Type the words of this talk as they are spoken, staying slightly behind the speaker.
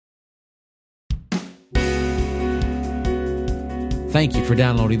Thank you for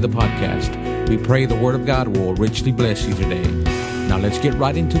downloading the podcast. We pray the Word of God will richly bless you today. Now let's get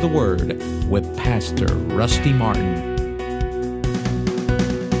right into the Word with Pastor Rusty Martin.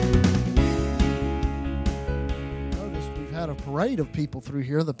 Notice we've had a parade of people through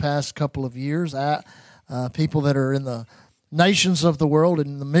here the past couple of years. People that are in the nations of the world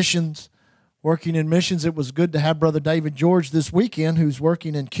and the missions, working in missions. It was good to have Brother David George this weekend, who's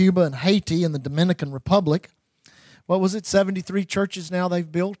working in Cuba and Haiti and the Dominican Republic. What was it, 73 churches now they've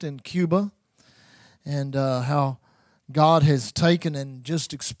built in Cuba, and how God has taken and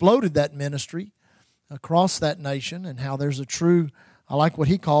just exploded that ministry across that nation, and how there's a true, I like what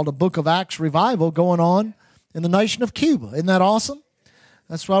he called a Book of Acts revival going on in the nation of Cuba. Isn't that awesome?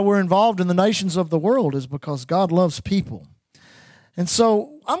 That's why we're involved in the nations of the world, is because God loves people. And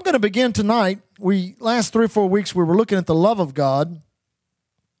so I'm going to begin tonight. Last 3 or 4 weeks we were looking at the love of God,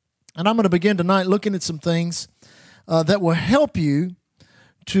 and I'm going to begin tonight looking at some things that will help you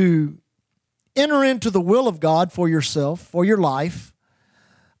to enter into the will of God for yourself, for your life,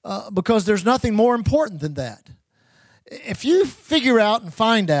 because there's nothing more important than that. If you figure out and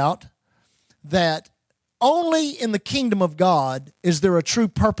find out that only in the kingdom of God is there a true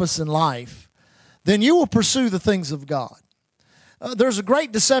purpose in life, then you will pursue the things of God. There's a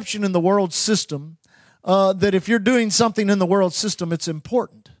great deception in the world system that if you're doing something in the world system, it's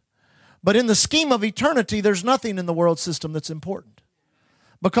important. But in the scheme of eternity, there's nothing in the world system that's important,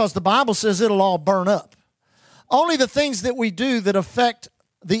 because the Bible says it'll all burn up. Only the things that we do that affect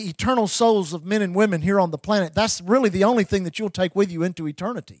the eternal souls of men and women here on the planet, that's really the only thing that you'll take with you into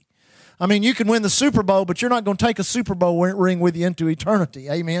eternity. I mean, you can win the Super Bowl, but you're not going to take a Super Bowl ring with you into eternity.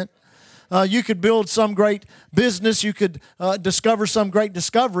 Amen? You could build some great business. You could discover some great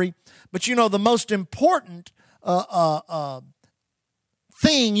discovery. But you know, the most important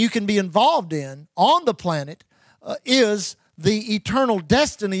thing you can be involved in on the planet is the eternal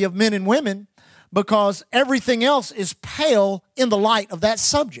destiny of men and women, because everything else is pale in the light of that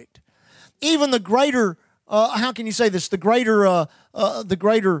subject. Even the greater, how can you say this? The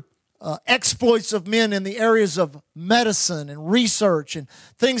greater exploits of men in the areas of medicine and research and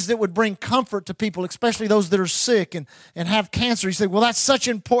things that would bring comfort to people, especially those that are sick and have cancer. You say, well, that's such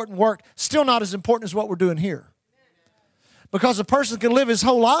important work. Still not as important as what we're doing here. Because a person can live his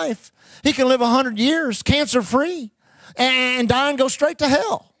whole life. He can live 100 years cancer-free and die and go straight to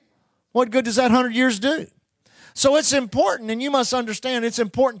hell. What good does that 100 years do? So it's important, and you must understand it's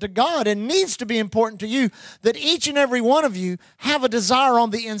important to God and needs to be important to you, that each and every one of you have a desire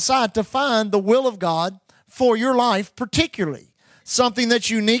on the inside to find the will of God for your life particularly. Something that's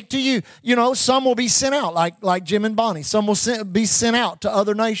unique to you. You know, some will be sent out like Jim and Bonnie. Some will be sent out to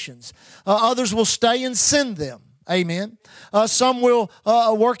other nations. Others will stay and send them. Amen. Some will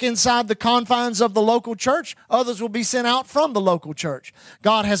work inside the confines of the local church. Others will be sent out from the local church.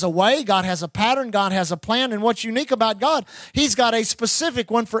 God has a way. God has a pattern. God has a plan. And what's unique about God, He's got a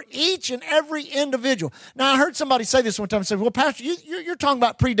specific one for each and every individual. Now, I heard somebody say this one time and said, well, Pastor, you're talking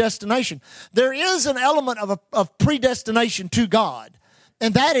about predestination. There is an element of predestination to God,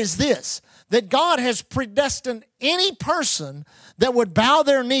 and that is this, that God has predestined any person that would bow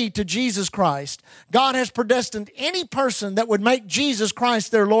their knee to Jesus Christ. God has predestined any person that would make Jesus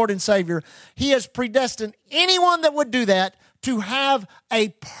Christ their Lord and Savior. He has predestined anyone that would do that to have a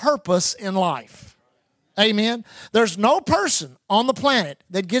purpose in life. Amen. There's no person on the planet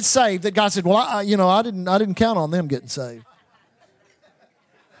that gets saved that God said, well, I didn't count on them getting saved.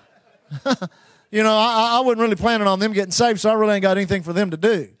 I wasn't really planning on them getting saved, so I really ain't got anything for them to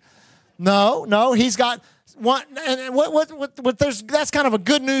do. No, He's got one, and that's kind of a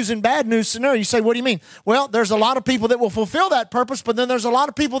good news and bad news scenario. You say, what do you mean? Well, there's a lot of people that will fulfill that purpose, but then there's a lot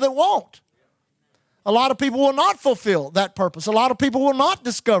of people that won't. A lot of people will not fulfill that purpose. A lot of people will not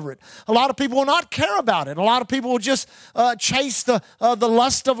discover it. A lot of people will not care about it. A lot of people will just chase the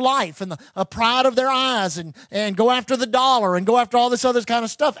lust of life and the pride of their eyes and go after the dollar and go after all this other kind of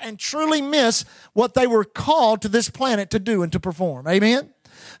stuff and truly miss what they were called to this planet to do and to perform. Amen?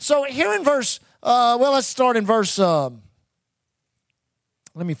 So here in verse, let's start in verse, let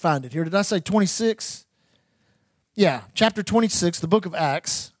me find it here. Did I say 26? Yeah, chapter 26, the book of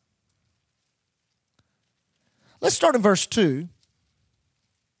Acts. Let's start in verse 2.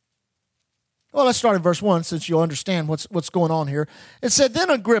 Well, let's start in verse 1 since you'll understand what's going on here. It said, then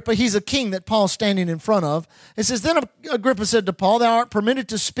Agrippa, he's a king that Paul's standing in front of. It says, then Agrippa said to Paul, thou art permitted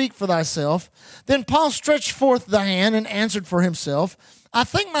to speak for thyself. Then Paul stretched forth the hand and answered for himself, I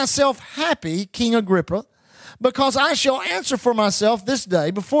think myself happy, King Agrippa, because I shall answer for myself this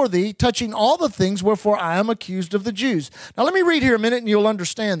day before thee, touching all the things wherefore I am accused of the Jews. Now let me read here a minute and you'll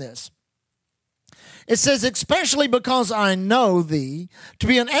understand this. It says, especially because I know thee to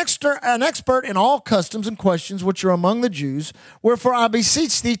be an expert in all customs and questions which are among the Jews, wherefore I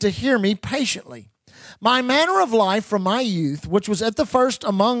beseech thee to hear me patiently. My manner of life from my youth, which was at the first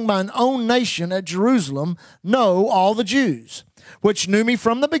among mine own nation at Jerusalem, know all the Jews, which knew me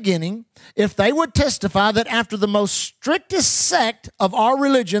from the beginning, if they would testify that after the most strictest sect of our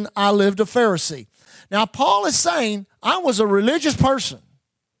religion I lived a Pharisee. Now, Paul is saying, I was a religious person.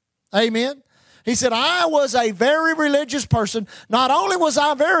 Amen. He said, I was a very religious person. Not only was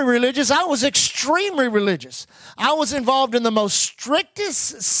I very religious, I was extremely religious. I was involved in the most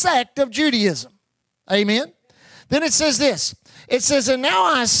strictest sect of Judaism. Amen. Then it says this. It says, and now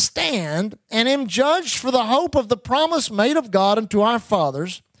I stand and am judged for the hope of the promise made of God unto our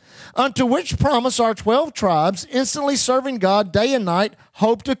fathers, unto which promise our 12 tribes, instantly serving God day and night,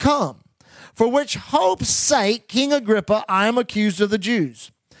 hope to come. For which hope's sake, King Agrippa, I am accused of the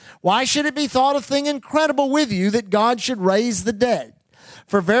Jews. Why should it be thought a thing incredible with you that God should raise the dead?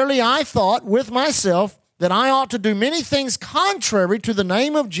 For verily I thought with myself that I ought to do many things contrary to the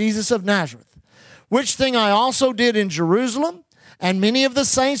name of Jesus of Nazareth, which thing I also did in Jerusalem, and many of the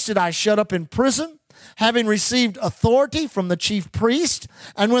saints did I shut up in prison, having received authority from the chief priest.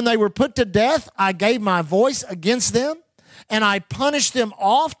 And when they were put to death, I gave my voice against them, and I punished them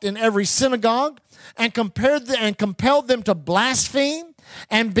oft in every synagogue, and compelled them to blaspheme.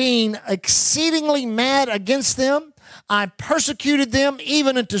 And being exceedingly mad against them, I persecuted them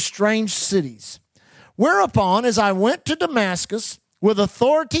even into strange cities. Whereupon, as I went to Damascus with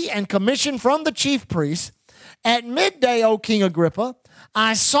authority and commission from the chief priests, at midday, O King Agrippa,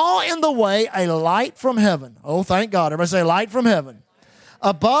 I saw in the way a light from heaven. Oh, thank God. Everybody say, light from heaven.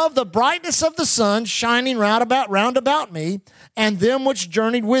 Above the brightness of the sun shining round about me, and them which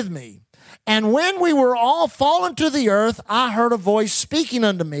journeyed with me. And when we were all fallen to the earth, I heard a voice speaking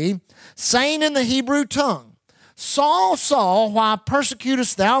unto me, saying in the Hebrew tongue, Saul, Saul, why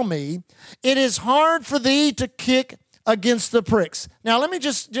persecutest thou me? It is hard for thee to kick against the pricks. Now, let me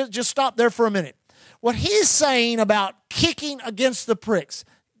just stop there for a minute. What he's saying about kicking against the pricks,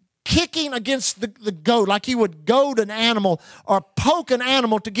 kicking against the goat, like he would goad an animal or poke an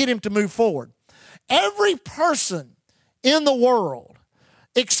animal to get him to move forward. Every person in the world,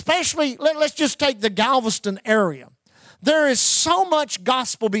 especially, let's just take the Galveston area. There is so much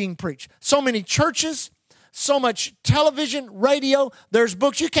gospel being preached. So many churches, so much television, radio. There's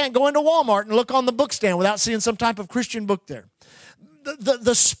books. You can't go into Walmart and look on the book stand without seeing some type of Christian book there.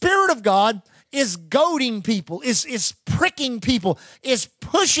 The Spirit of God is goading people, is pricking people, is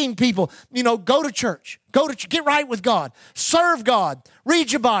pushing people. You know, go to church. Get right with God. Serve God.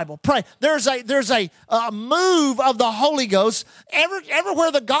 Read your Bible. Pray. There's a move of the Holy Ghost.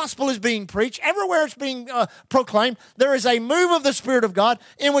 Everywhere the gospel is being preached, everywhere it's being proclaimed, there is a move of the Spirit of God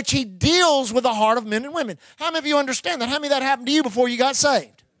in which He deals with the heart of men and women. How many of you understand that? How many of that happened to you before you got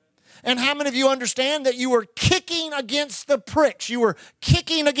saved? And how many of you understand that you were kicking against the pricks? You were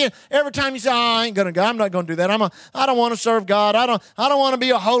kicking against every time you say, I ain't gonna go. I'm not gonna do that. I don't want to serve God. I don't want to be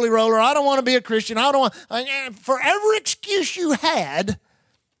a holy roller. I don't want to be a Christian. I don't want. And for every excuse you had,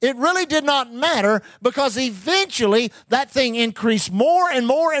 it really did not matter, because eventually that thing increased more and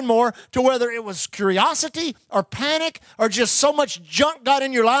more and more to whether it was curiosity or panic or just so much junk got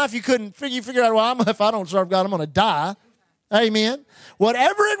in your life you couldn't figure out, well, if I don't serve God, I'm going to die. Amen.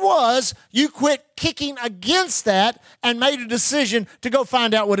 Whatever it was, you quit kicking against that and made a decision to go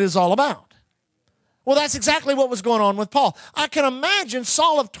find out what it is all about. Well, that's exactly what was going on with Paul. I can imagine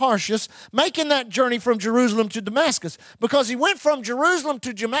Saul of Tarsus making that journey from Jerusalem to Damascus, because he went from Jerusalem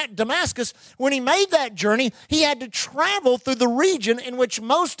to Damascus. When he made that journey, he had to travel through the region in which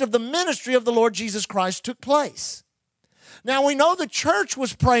most of the ministry of the Lord Jesus Christ took place. Now, we know the church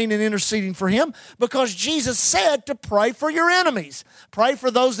was praying and interceding for him, because Jesus said to pray for your enemies. Pray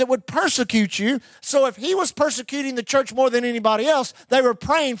for those that would persecute you. So if he was persecuting the church more than anybody else, they were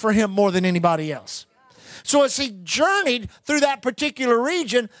praying for him more than anybody else. So as he journeyed through that particular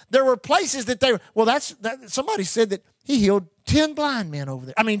region, there were places that they were, somebody said that he healed 10 blind men over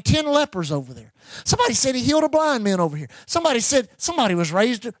there. 10 lepers over there. Somebody said he healed a blind man over here. Somebody said somebody was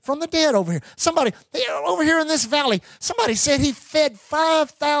raised from the dead over here. Somebody, over here in this valley, somebody said he fed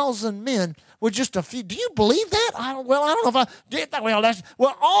 5,000 men with just a few. Do you believe that? I don't know if I did that.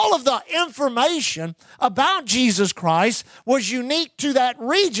 Well, all of the information about Jesus Christ was unique to that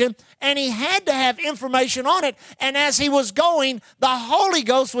region, and he had to have information on it. And as he was going, the Holy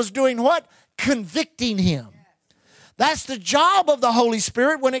Ghost was doing what? Convicting him. That's the job of the Holy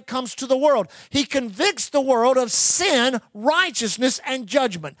Spirit when it comes to the world. He convicts the world of sin, righteousness, and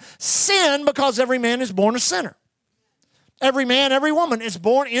judgment. Sin, because every man is born a sinner. Every man, every woman is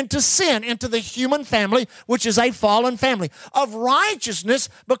born into sin, into the human family, which is a fallen family. Of righteousness,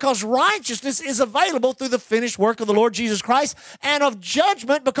 because righteousness is available through the finished work of the Lord Jesus Christ. And of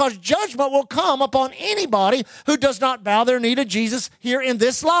judgment, because judgment will come upon anybody who does not bow their knee to Jesus here in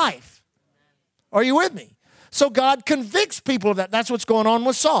this life. Are you with me? So God convicts people of that. That's what's going on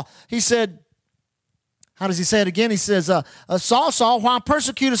with Saul. He said, how does he say it again? He says, Saul, Saul, why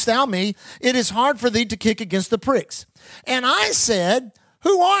persecutest thou me? It is hard for thee to kick against the pricks. And I said,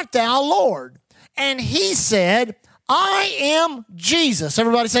 who art thou, Lord? And he said, I am Jesus.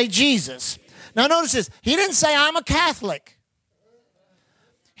 Everybody say Jesus. Now notice this. He didn't say I'm a Catholic.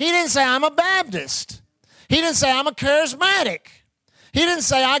 He didn't say I'm a Baptist. He didn't say I'm a charismatic. He didn't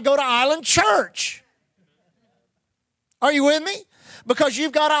say I go to Island Church. Are you with me? Because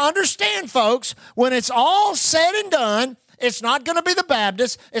you've got to understand, folks, when it's all said and done, it's not going to be the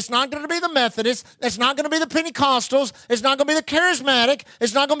Baptists, it's not going to be the Methodists, it's not going to be the Pentecostals, it's not going to be the Charismatic,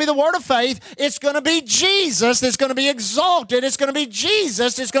 it's not going to be the Word of Faith, it's going to be Jesus that's going to be exalted, it's going to be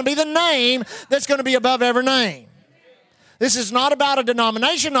Jesus, it's going to be the name that's going to be above every name. This is not about a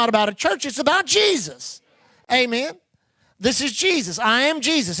denomination, not about a church, it's about Jesus. Amen. This is Jesus. I am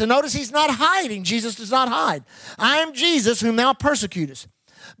Jesus. And notice he's not hiding. Jesus does not hide. I am Jesus whom thou persecutest.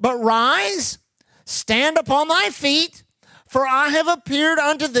 But rise, stand upon thy feet, for I have appeared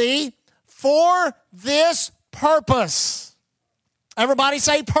unto thee for this purpose. Everybody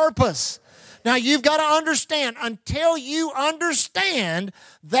say purpose. Now you've got to understand, until you understand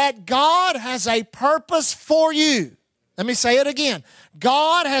that God has a purpose for you. Let me say it again.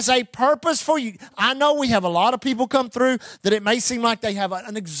 God has a purpose for you. I know we have a lot of people come through that it may seem like they have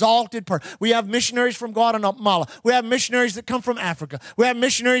an exalted purpose. We have missionaries from Guatemala. We have missionaries that come from Africa. We have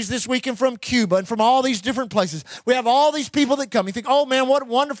missionaries this weekend from Cuba and from all these different places. We have all these people that come. You think, oh man, what a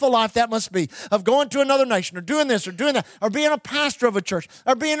wonderful life that must be of going to another nation or doing this or doing that or being a pastor of a church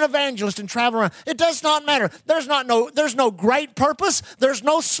or being an evangelist and traveling around. It does not matter. There's no great purpose. There's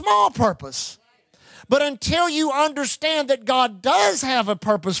no small purpose. But until you understand that God does have a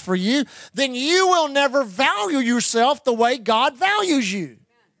purpose for you, then you will never value yourself the way God values you.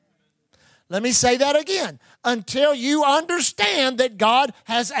 Let me say that again. Until you understand that God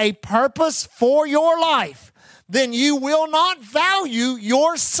has a purpose for your life, then you will not value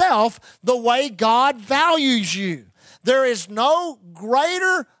yourself the way God values you. There is no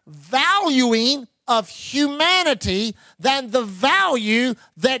greater valuing of humanity than the value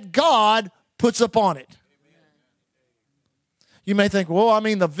that God puts upon it. You may think, well, I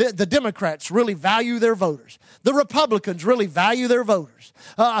mean, the Democrats really value their voters. The Republicans really value their voters.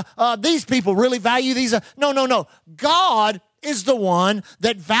 These people really value these. No. God is the one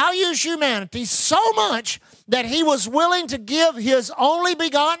that values humanity so much that he was willing to give his only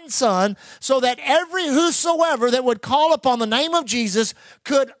begotten Son so that every whosoever that would call upon the name of Jesus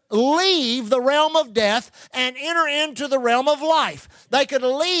could leave the realm of death and enter into the realm of life. They could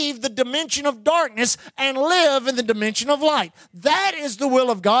leave the dimension of darkness and live in the dimension of light. That is the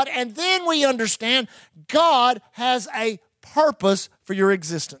will of God. And then we understand God has a purpose for your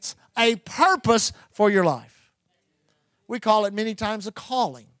existence, a purpose for your life. We call it many times a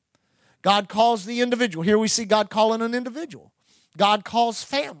calling. God calls the individual. Here we see God calling an individual. God calls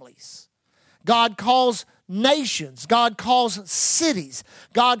families. God calls nations. God calls cities.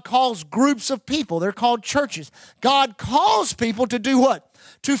 God calls groups of people. They're called churches. God calls people to do what?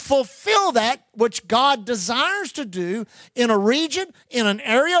 To fulfill that which God desires to do in a region, in an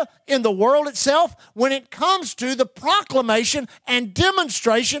area, in the world itself, when it comes to the proclamation and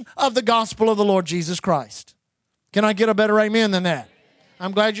demonstration of the gospel of the Lord Jesus Christ. Can I get a better amen than that?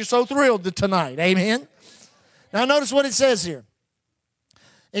 I'm glad you're so thrilled tonight. Amen. Now notice what it says here.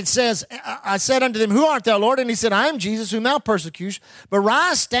 It says, I said unto them, who art thou, Lord? And he said, I am Jesus whom thou persecutest. But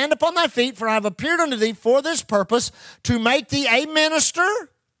rise, stand upon thy feet, for I have appeared unto thee for this purpose, to make thee a minister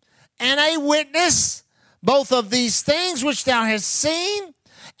and a witness, both of these things which thou hast seen,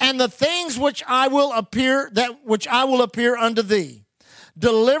 and the things which I will appear unto thee,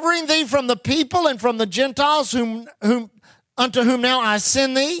 delivering thee from the people and from the Gentiles unto whom now I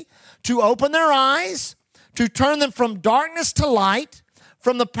send thee, to open their eyes, to turn them from darkness to light,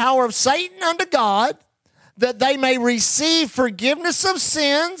 from the power of Satan unto God, that they may receive forgiveness of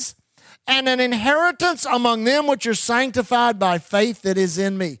sins and an inheritance among them which are sanctified by faith that is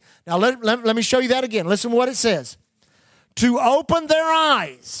in me. Now let me show you that again. Listen to what it says. To open their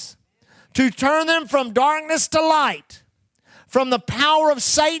eyes, to turn them from darkness to light, from the power of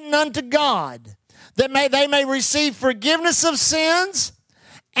Satan unto God, that they may receive forgiveness of sins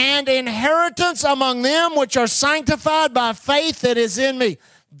and inheritance among them which are sanctified by faith that is in me.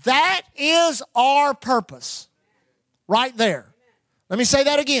 That is our purpose. right there. Let me say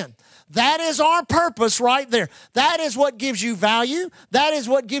that again. That is our purpose right there. That is what gives you value. That is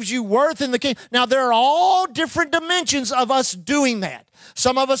what gives you worth in the kingdom. Now, there are all different dimensions of us doing that.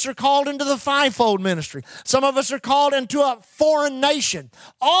 Some of us are called into the fivefold ministry. Some of us are called into a foreign nation.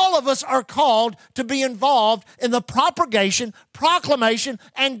 All of us are called to be involved in the propagation, proclamation,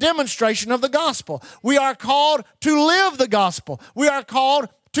 and demonstration of the gospel. We are called to live the gospel. We are called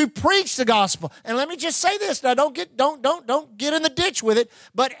to preach the gospel. And let me just say this. Now, don't get in the ditch with it.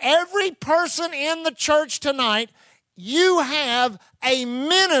 But every person in the church tonight, you have a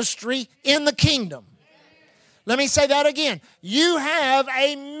ministry in the kingdom. Let me say that again. You have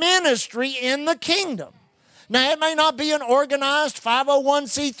a ministry in the kingdom. Now, it may not be an organized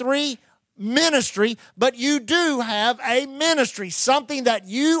 501c3 ministry, but you do have a ministry, something that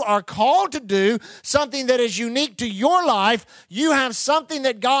you are called to do, something that is unique to your life. You have something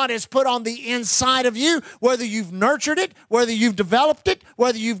that God has put on the inside of you, whether you've nurtured it, whether you've developed it,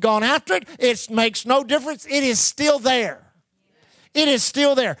 whether you've gone after it, it makes no difference. It is still there. It is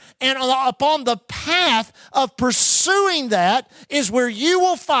still there. And upon the path of pursuing that is where you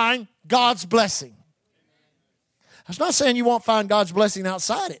will find God's blessing. That's not saying you won't find God's blessing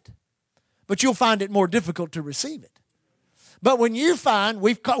outside it, but you'll find it more difficult to receive it. But when you find,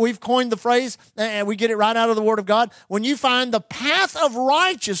 we've coined the phrase, and we get it right out of the Word of God, when you find the path of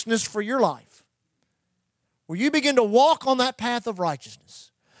righteousness for your life, where you begin to walk on that path of righteousness,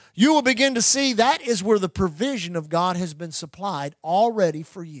 you will begin to see that is where the provision of God has been supplied already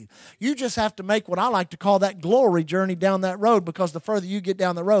for you. You just have to make what I like to call that glory journey down that road, because the further you get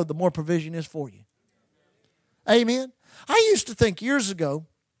down the road, the more provision is for you. Amen? I used to think years ago,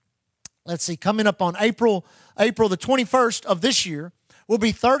 let's see, coming up on April the 21st of this year will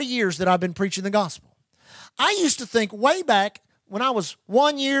be 30 years that I've been preaching the gospel. I used to think way back when I was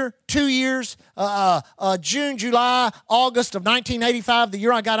 1 year, 2 years, June, July, August of 1985, the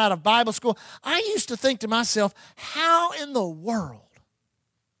year I got out of Bible school, I used to think to myself, how in the world?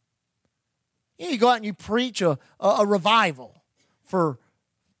 You go out and you preach a revival for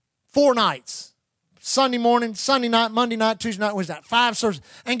 4 nights. Sunday morning, Sunday night, Monday night, Tuesday night, Wednesday night, 5 services,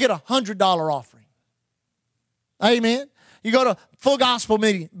 and get a $100 offering. Amen? You go to full gospel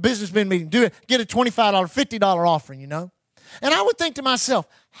meeting, businessmen meeting, get a $25, $50 offering, you know? And I would think to myself,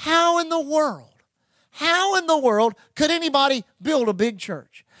 how in the world could anybody build a big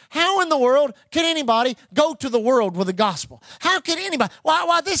church? How in the world can anybody go to the world with the gospel? How can anybody?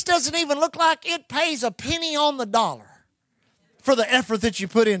 Why this doesn't even look like it pays a penny on the dollar for the effort that you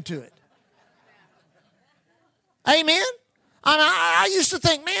put into it. Amen? I used to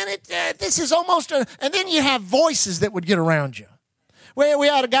think, man, this is almost and then you have voices that would get around you. We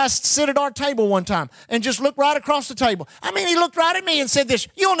had a guy sit at our table one time and just look right across the table. I mean, he looked right at me and said this,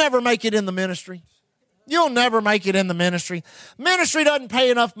 you'll never make it in the ministry. You'll never make it in the ministry. Ministry doesn't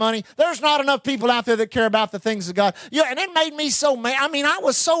pay enough money. There's not enough people out there that care about the things of God. Yeah, and it made me so mad. I mean, I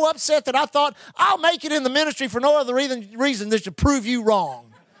was so upset that I thought, I'll make it in the ministry for no other reason than to prove you wrong.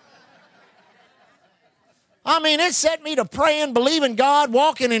 I mean, it set me to praying, believing God,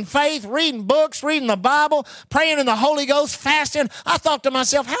 walking in faith, reading books, reading the Bible, praying in the Holy Ghost, fasting. I thought to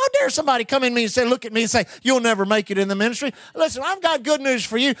myself, how dare somebody come in me and say, look at me and say, you'll never make it in the ministry. Listen, I've got good news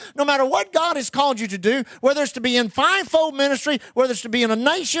for you. No matter what God has called you to do, whether it's to be in fivefold ministry, whether it's to be in a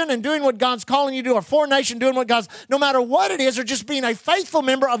nation and doing what God's calling you to do, or for a nation doing what God's, no matter what it is, or just being a faithful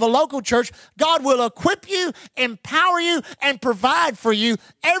member of a local church, God will equip you, empower you, and provide for you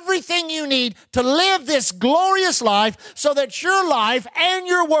everything you need to live this glorious life, so that your life and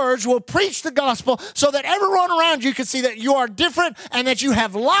your words will preach the gospel, so that everyone around you can see that you are different and that you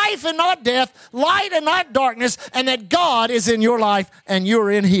have life and not death, light and not darkness, and that God is in your life and you're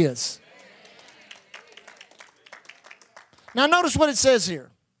in His. Now notice what it says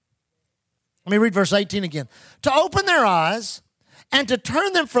here. Let me read verse 18 again. To open their eyes and to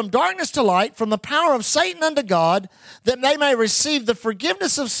turn them from darkness to light, from the power of Satan unto God, that they may receive the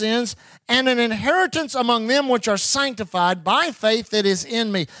forgiveness of sins and an inheritance among them which are sanctified by faith that is in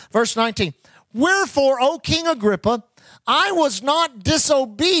me. Verse 19. Wherefore, O King Agrippa, I was not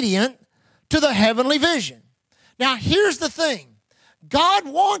disobedient to the heavenly vision. Now, here's the thing. God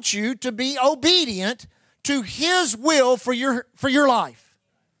wants you to be obedient to His will for your life.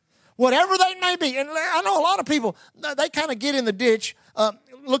 Whatever they may be. And I know a lot of people, they kind of get in the ditch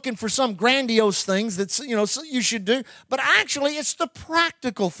looking for some grandiose things that you should do. But actually, it's the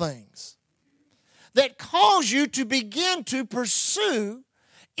practical things that cause you to begin to pursue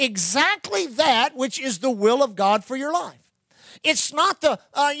exactly that which is the will of God for your life. It's not the,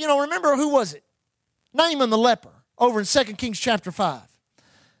 remember who was it? Naaman the leper over in 2 Kings chapter 5.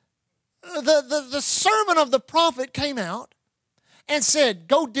 the servant of the prophet came out and said,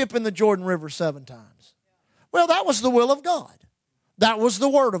 go dip in the Jordan River 7 times. Well, that was the will of God. That was the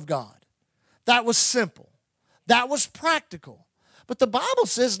word of God. That was simple. That was practical. But the Bible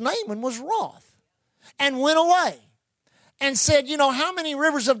says Naaman was wroth and went away and said, you know, how many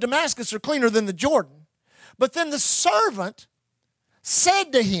rivers of Damascus are cleaner than the Jordan? But then the servant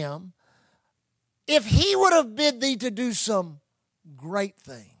said to him, if he would have bid thee to do some great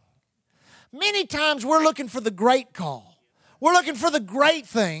thing. Many times we're looking for the great call. We're looking for the great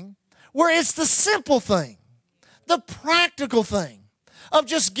thing where it's the simple thing, the practical thing of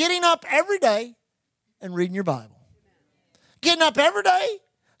just getting up every day and reading your Bible. Getting up every day,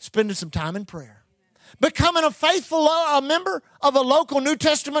 spending some time in prayer. Becoming a faithful member of a local New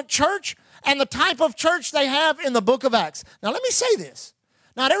Testament church and the type of church they have in the book of Acts. Now let me say this.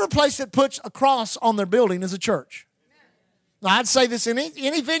 Not every place that puts a cross on their building is a church. Now I'd say this in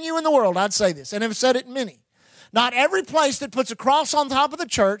any venue in the world, I'd say this, and I've said it in many. Not every place that puts a cross on top of the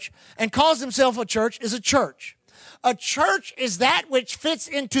church and calls themselves a church is a church. A church is that which fits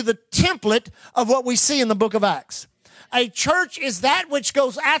into the template of what we see in the book of Acts. A church is that which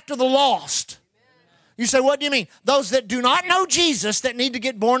goes after the lost. You say, what do you mean? Those that do not know Jesus that need to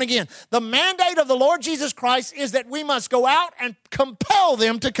get born again. The mandate of the Lord Jesus Christ is that we must go out and compel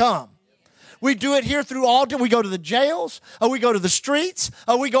them to come. We do it here through Alton. We go to the jails, or we go to the streets,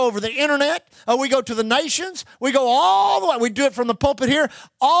 or we go over the internet, or we go to the nations. We go all the way. We do it from the pulpit here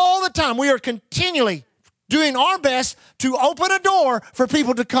all the time. We are continually doing our best to open a door for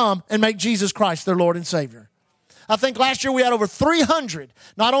people to come and make Jesus Christ their Lord and Savior. I think last year we had over 300,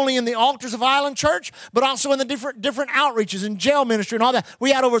 not only in the altars of Island Church, but also in the different outreaches and jail ministry and all that.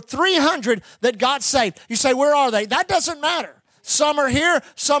 We had over 300 that got saved. You say, where are they? That doesn't matter. Some are here,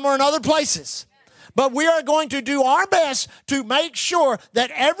 some are in other places. But we are going to do our best to make sure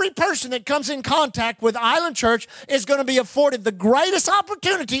that every person that comes in contact with Island Church is going to be afforded the greatest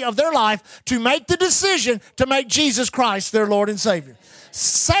opportunity of their life to make the decision to make Jesus Christ their Lord and Savior.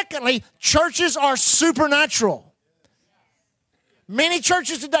 Secondly, churches are supernatural. Many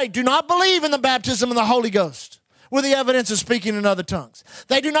churches today do not believe in the baptism of the Holy Ghost with the evidence of speaking in other tongues.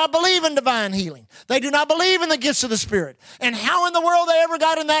 They do not believe in divine healing. They do not believe in the gifts of the Spirit. And how in the world they ever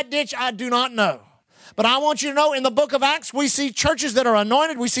got in that ditch, I do not know. But I want you to know in the book of Acts, we see churches that are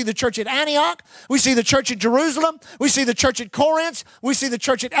anointed. We see the church at Antioch. We see the church at Jerusalem. We see the church at Corinth. We see the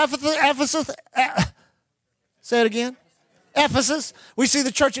church at Ephesus. Say it again. Ephesus. We see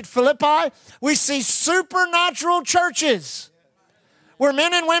the church at Philippi. We see supernatural churches where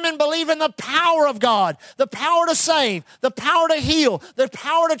men and women believe in the power of God, the power to save, the power to heal, the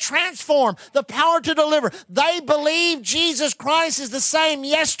power to transform, the power to deliver. They believe Jesus Christ is the same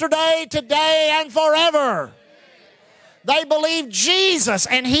yesterday, today, and forever. They believe Jesus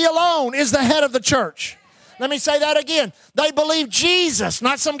and He alone is the head of the church. Let me say that again. They believe Jesus,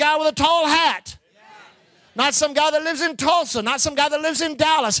 not some guy with a tall hat. Not some guy that lives in Tulsa, not some guy that lives in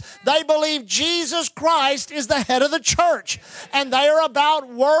Dallas. They believe Jesus Christ is the head of the church. And they are about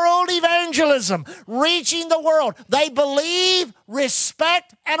world evangelism, reaching the world. They believe,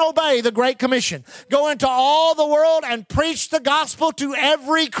 respect, and obey the Great Commission. Go into all the world and preach the gospel to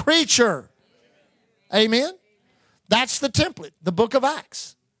every creature. Amen? That's the template, the book of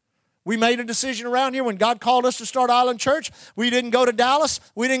Acts. We made a decision around here when God called us to start Island Church. We didn't go to Dallas.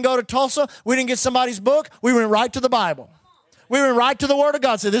 We didn't go to Tulsa. We didn't get somebody's book. We went right to the Bible. We went right to the Word of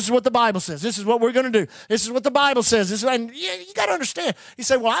God. Said, this is what the Bible says. This is what we're going to do. This is what the Bible says. And you got to understand. You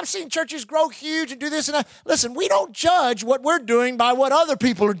say, well, I've seen churches grow huge and do this and that. Listen, we don't judge what we're doing by what other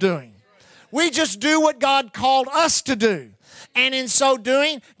people are doing. We just do what God called us to do. And in so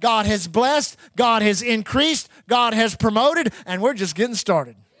doing, God has blessed, God has increased, God has promoted, and we're just getting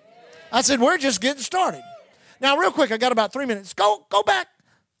started. I said, we're just getting started. Now, real quick, I got about 3 minutes. Go back.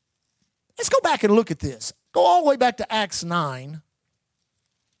 Let's go back and look at this. Go all the way back to Acts 9.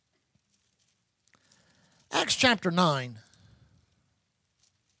 Acts chapter 9.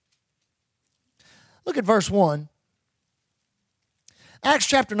 Look at verse 1. Acts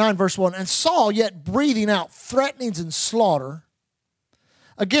chapter 9, verse 1. And Saul, yet breathing out threatenings and slaughter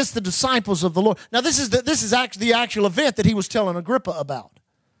against the disciples of the Lord. Now, this is actually the actual event that he was telling Agrippa about.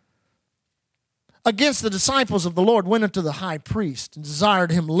 Against the disciples of the Lord, went unto the high priest and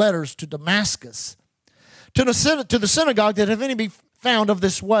desired him letters to Damascus, to the synagogue, that if any be found of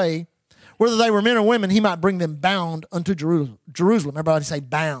this way, whether they were men or women, he might bring them bound unto Jerusalem. Everybody say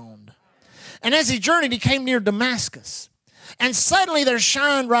bound. And as he journeyed, he came near Damascus. And suddenly there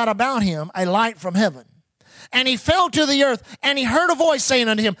shined right about him a light from heaven. And he fell to the earth, and he heard a voice saying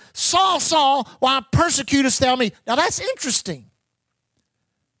unto him, Saul, Saul, why persecutest thou me? Now that's interesting.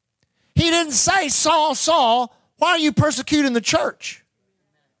 He didn't say, Saul, Saul, why are you persecuting the church?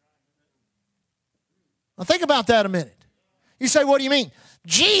 Now think about that a minute. You say, what do you mean?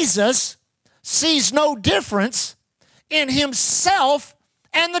 Jesus sees no difference in himself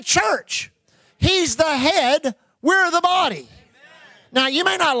and the church. He's the head, we're the body. Now, you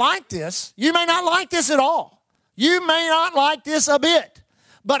may not like this. You may not like this at all. You may not like this a bit.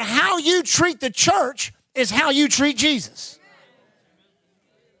 But how you treat the church is how you treat Jesus.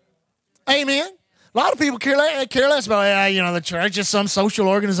 Amen? A lot of people care less about, the church, just some social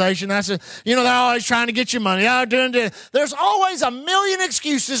organization. They're always trying to get your money. There's always a million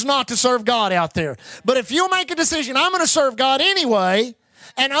excuses not to serve God out there. But if you'll make a decision, I'm going to serve God anyway,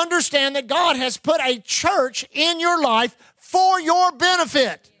 and understand that God has put a church in your life for your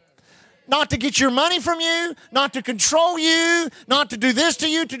benefit. Not to get your money from you, not to control you, not to do this to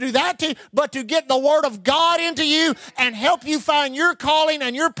you, to do that to you, but to get the Word of God into you and help you find your calling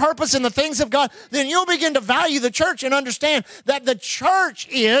and your purpose in the things of God. Then you'll begin to value the church and understand that the church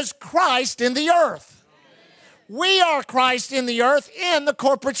is Christ in the earth. We are Christ in the earth in the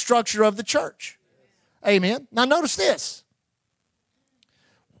corporate structure of the church. Amen. Now notice this.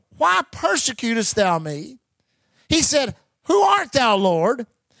 Why persecutest thou me? He said, who art thou, Lord?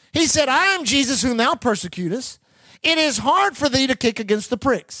 He said, I am Jesus whom thou persecutest. It is hard for thee to kick against the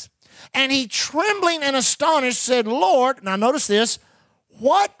pricks. And he, trembling and astonished, said, Lord, now notice this,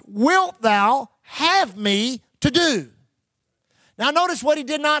 what wilt thou have me to do? Now notice what he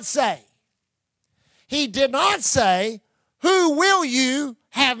did not say. He did not say, who will you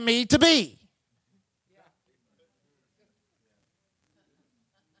have me to be?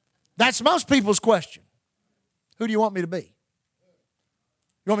 That's most people's question. Who do you want me to be?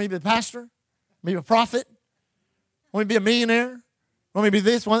 You want me to be the pastor? Want me to be a prophet? Want me to be a millionaire? Want me to be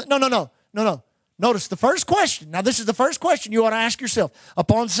this one? No. Notice the first question. Now, this is the first question you ought to ask yourself.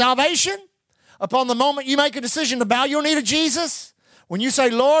 Upon salvation, upon the moment you make a decision to bow your knee to Jesus, when you say,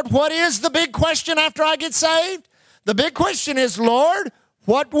 Lord, what is the big question after I get saved? The big question is, Lord,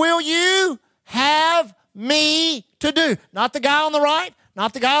 what will you have me to do? Not the guy on the right,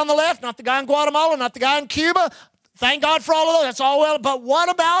 not the guy on the left, not the guy in Guatemala, not the guy in Cuba. Thank God for all of those. That's all well. But what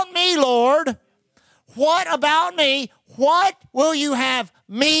about me, Lord? What about me? What will you have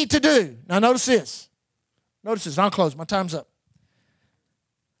me to do? Now notice this. Notice this. I'll close. My time's up.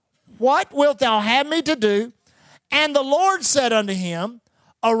 What wilt thou have me to do? And the Lord said unto him,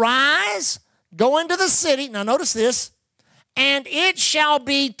 arise, go into the city. Now notice this. And it shall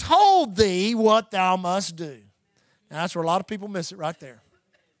be told thee what thou must do. Now that's where a lot of people miss it right there.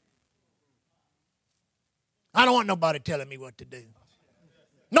 I don't want nobody telling me what to do.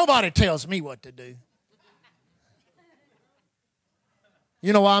 Nobody tells me what to do.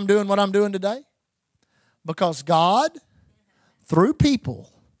 You know why I'm doing what I'm doing today? Because God, through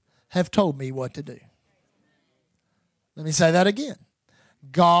people, have told me what to do. Let me say that again.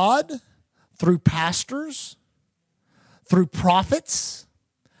 God, through pastors, through prophets,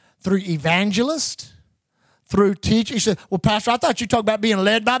 through evangelists, through teachers. You said, well, Pastor, I thought you talked about being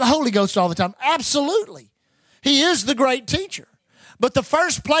led by the Holy Ghost all the time. Absolutely. He is the great teacher. But the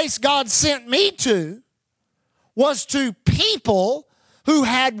first place God sent me to was to people who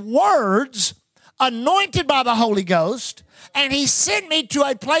had words anointed by the Holy Ghost, and he sent me to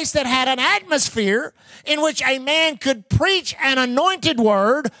a place that had an atmosphere in which a man could preach an anointed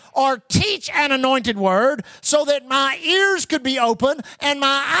word or teach an anointed word so that my ears could be open and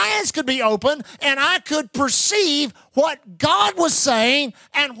my eyes could be open and I could perceive what God was saying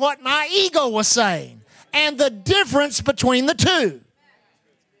and what my ego was saying and the difference between the two.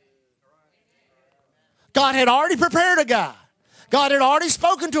 God had already prepared a guy. God had already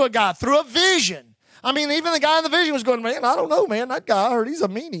spoken to a guy through a vision. I mean, even the guy in the vision was going, man, I don't know, man. That guy, I heard he's a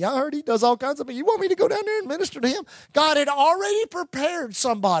meanie. I heard he does all kinds of things. You want me to go down there and minister to him? God had already prepared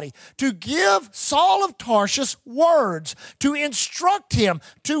somebody to give Saul of Tarsus words, to instruct him,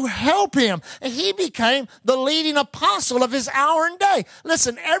 to help him. And he became the leading apostle of his hour and day.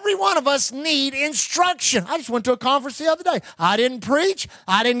 Listen, every one of us need instruction. I just went to a conference the other day. I didn't preach.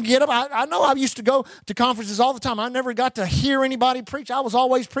 I didn't get up. I know I used to go to conferences all the time. I never got to hear anybody preach. I was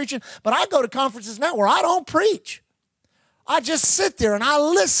always preaching. But I go to conferences now where I don't preach. I just sit there and I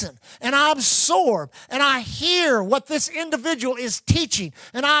listen and I absorb and I hear what this individual is teaching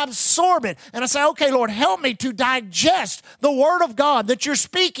and I absorb it and I say, okay, Lord, help me to digest the word of God that you're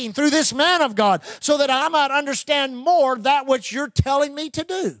speaking through this man of God so that I might understand more that which you're telling me to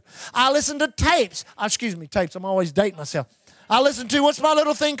do. I listen to tapes. Tapes. I'm always dating myself. I listen to, what's my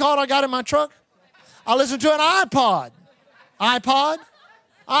little thing called I got in my truck? I listen to an iPod. iPod.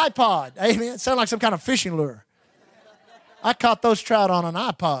 Amen. It sounds like some kind of fishing lure. I caught those trout on an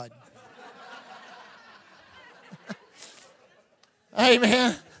iPod.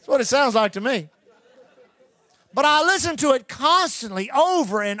 Amen. That's what it sounds like to me. But I listen to it constantly,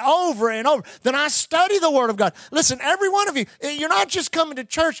 over and over and over. Then I study the Word of God. Listen, every one of you, you're not just coming to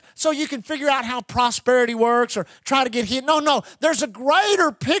church so you can figure out how prosperity works or try to get hit. No. There's a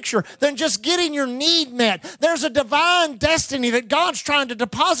greater picture than just getting your need met. There's a divine destiny that God's trying to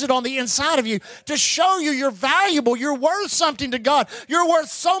deposit on the inside of you to show you you're valuable. You're worth something to God. You're worth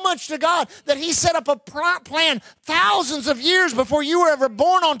so much to God that He set up a plan thousands of years before you were ever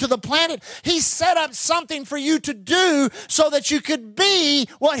born onto the planet. He set up something for you to do so that you could be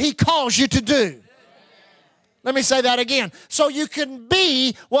what He calls you to do. Let me say that again. So you can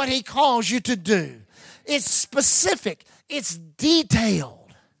be what He calls you to do. It's specific. It's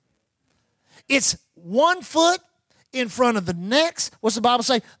detailed. It's 1 foot in front of the next. What's the Bible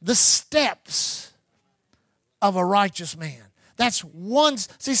say? The steps of a righteous man. That's one.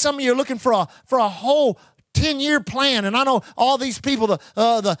 See, some of you are looking for a whole 10-year plan, and I know all these people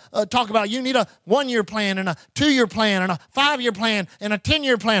talk about you need a 1-year plan and a 2-year plan and a 5-year plan and a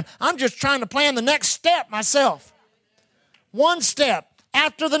 10-year plan. I'm just trying to plan the next step myself. One step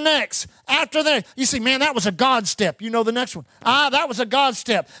after the next, after the next. You see, man, that was a God step. You know the next one. That was a God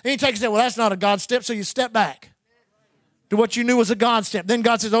step. And you take a step. Well, that's not a God step, so you step back to what you knew was a God step. Then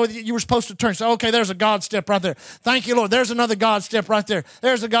God says, oh, you were supposed to turn. So, okay, there's a God step right there. Thank you, Lord. There's another God step right there.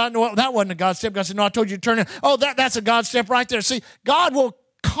 There's a God. No, that wasn't a God step. God said, no, I told you to turn in. Oh, that's a God step right there. See, God will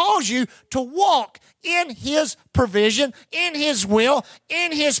cause you to walk in His provision, in His will,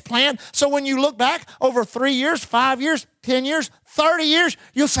 in His plan. So when you look back over 3 years, 5 years, 10 years, 30 years,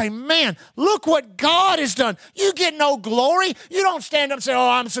 you'll say, man, look what God has done. You get no glory. You don't stand up and say, oh,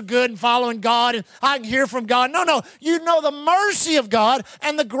 I'm so good and following God and I can hear from God. No. You know the mercy of God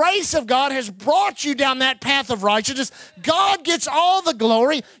and the grace of God has brought you down that path of righteousness. God gets all the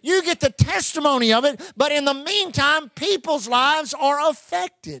glory. You get the testimony of it. But in the meantime, people's lives are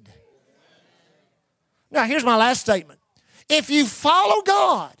affected. Now, here's my last statement. If you follow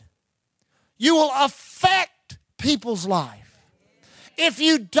God, you will affect people's life. If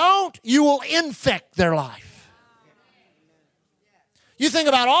you don't, you will infect their life. You think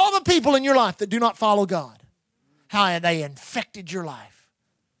about all the people in your life that do not follow God, how they infected your life.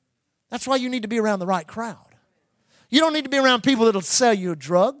 That's why you need to be around the right crowd. You don't need to be around people that will sell you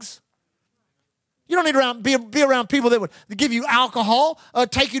drugs. You don't need to be around people that would give you alcohol,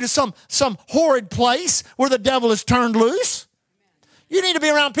 take you to some horrid place where the devil is turned loose. You need to be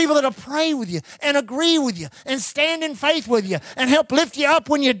around people that will pray with you and agree with you and stand in faith with you and help lift you up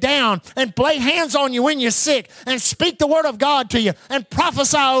when you're down and lay hands on you when you're sick and speak the word of God to you and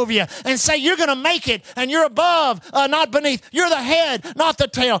prophesy over you and say you're going to make it and you're above, not beneath. You're the head, not the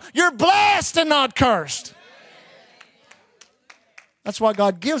tail. You're blessed and not cursed. That's why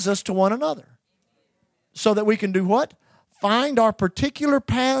God gives us to one another. So that we can do what? Find our particular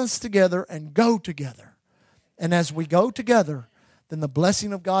paths together and go together. And as we go together, then the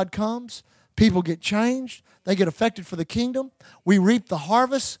blessing of God comes. People get changed. They get affected for the kingdom. We reap the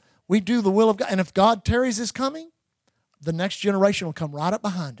harvest. We do the will of God. And if God tarries His coming, the next generation will come right up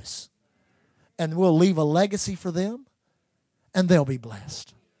behind us. And we'll leave a legacy for them. And they'll be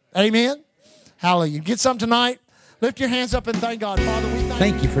blessed. Amen? Hallelujah. Get something tonight. Lift your hands up and thank God. Father, we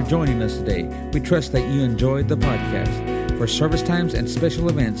thank you for joining us today. We trust that you enjoyed the podcast. For service times and special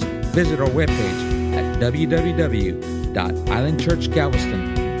events, visit our webpage at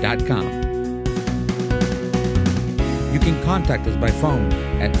www.islandchurchgalveston.com. You can contact us by phone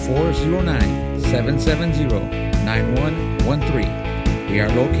at 409-770-9113. We are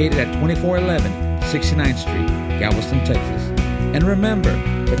located at 2411 69th Street, Galveston, Texas. And remember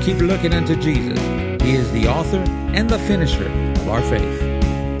to keep looking unto Jesus. He is the author and the finisher of our faith.